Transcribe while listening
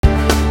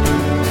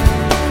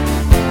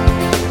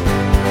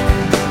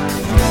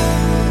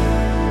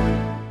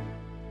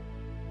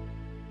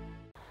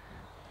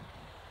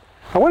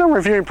And when I'm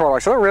reviewing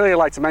products, I don't really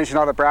like to mention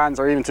other brands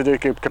or even to do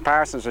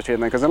comparisons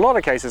between them, because in a lot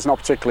of cases it's not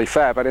particularly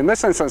fair. But in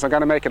this instance, I'm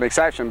going to make an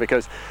exception,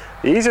 because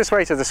the easiest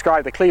way to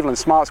describe the Cleveland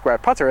Smart Square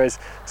putter is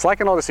it's like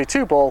an Odyssey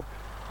 2-ball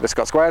that's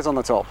got squares on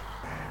the top.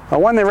 Now,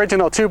 when the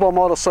original 2-ball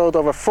model sold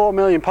over 4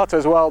 million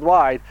putters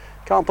worldwide,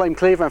 can't blame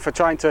Cleveland for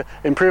trying to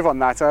improve on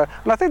that, and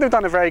I think they've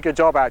done a very good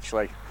job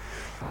actually.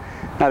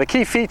 Now, the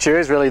key feature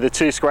is really the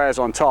 2 squares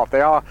on top.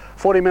 They are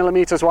 40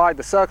 millimeters wide.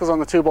 The circles on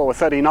the 2-ball were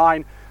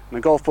 39. And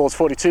the golf ball is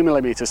 42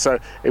 millimeters, so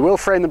it will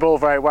frame the ball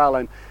very well.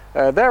 And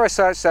their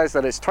research says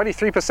that it's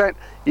 23%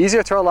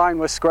 easier to align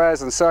with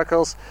squares and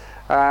circles.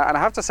 And I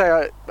have to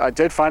say, I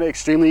did find it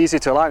extremely easy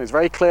to align. It's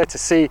very clear to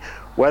see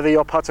whether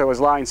your putter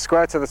was lying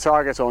square to the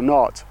target or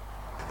not.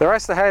 The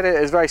rest of the head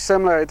is very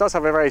similar. It does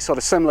have a very sort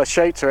of similar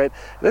shape to it.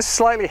 This is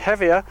slightly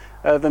heavier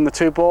than the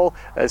 2-ball.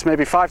 It's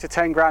maybe 5 to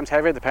 10 grams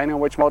heavier, depending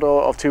on which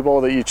model of 2-ball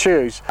that you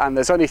choose. And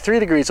there's only 3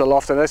 degrees of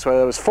loft in this, where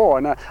there was 4.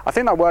 And I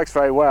think that works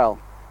very well.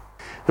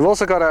 We've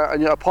also got a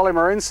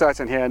polymer insert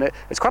in here, and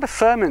it's quite a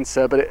firm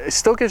insert, but it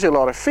still gives you a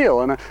lot of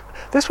feel. And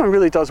this one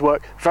really does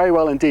work very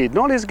well indeed.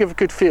 Not only does it give a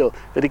good feel,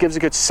 but it gives a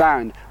good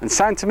sound. And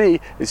sound to me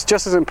is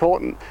just as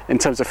important in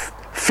terms of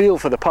feel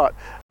for the putt.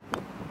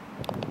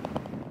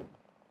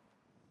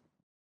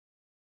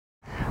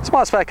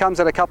 Smart Spare comes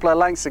in a couple of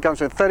lengths. It comes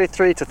with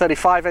 33 to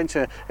 35 inch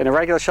in a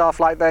regular shaft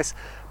like this.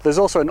 There's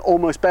also an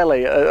almost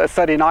belly at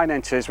 39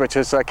 inches, which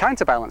is a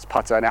counterbalance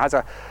putter, and it has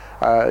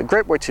a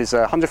grip which is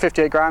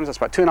 158 grams, that's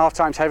about 2.5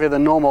 times heavier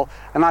than normal,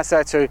 and that's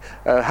there to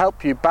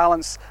help you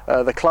balance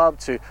the club,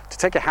 to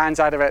take your hands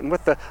out of it. And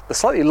with the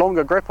slightly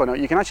longer grip on it,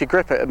 you can actually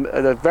grip it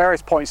at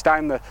various points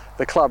down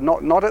the club,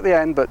 not at the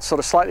end, but sort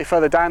of slightly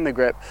further down the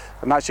grip,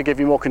 and that should give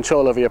you more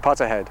control over your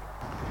putter head.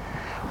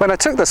 When I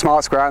took the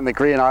Smart Square and the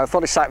green, I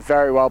thought it sat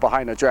very well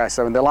behind the dress.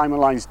 I mean, the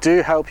alignment lines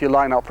do help you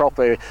line up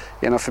properly.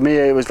 You know, for me,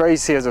 it was very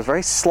easy. It was a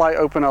very slight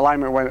open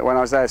alignment when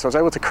I was there, so I was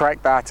able to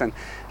correct that and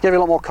give you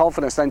a lot more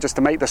confidence then just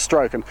to make the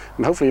stroke, and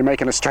hopefully you're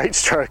making a straight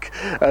stroke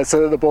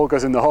so that the ball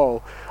goes in the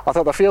hole. I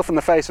thought the feel from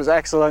the face was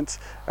excellent.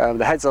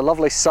 The head's a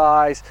lovely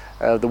size.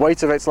 The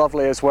weight of it's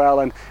lovely as well.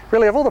 And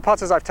really, of all the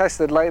putters I've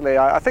tested lately,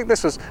 I think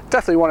this was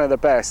definitely one of the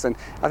best. And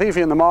I think if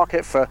you're in the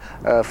market for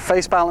a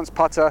face balance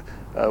putter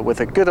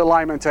with a good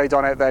alignment aid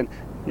on it, then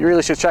you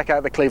really should check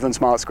out the Cleveland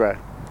Smart Square.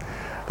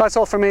 That's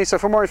all from me. So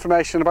for more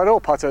information about all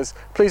putters,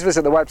 please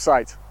visit the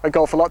website at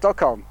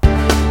golfalot.com.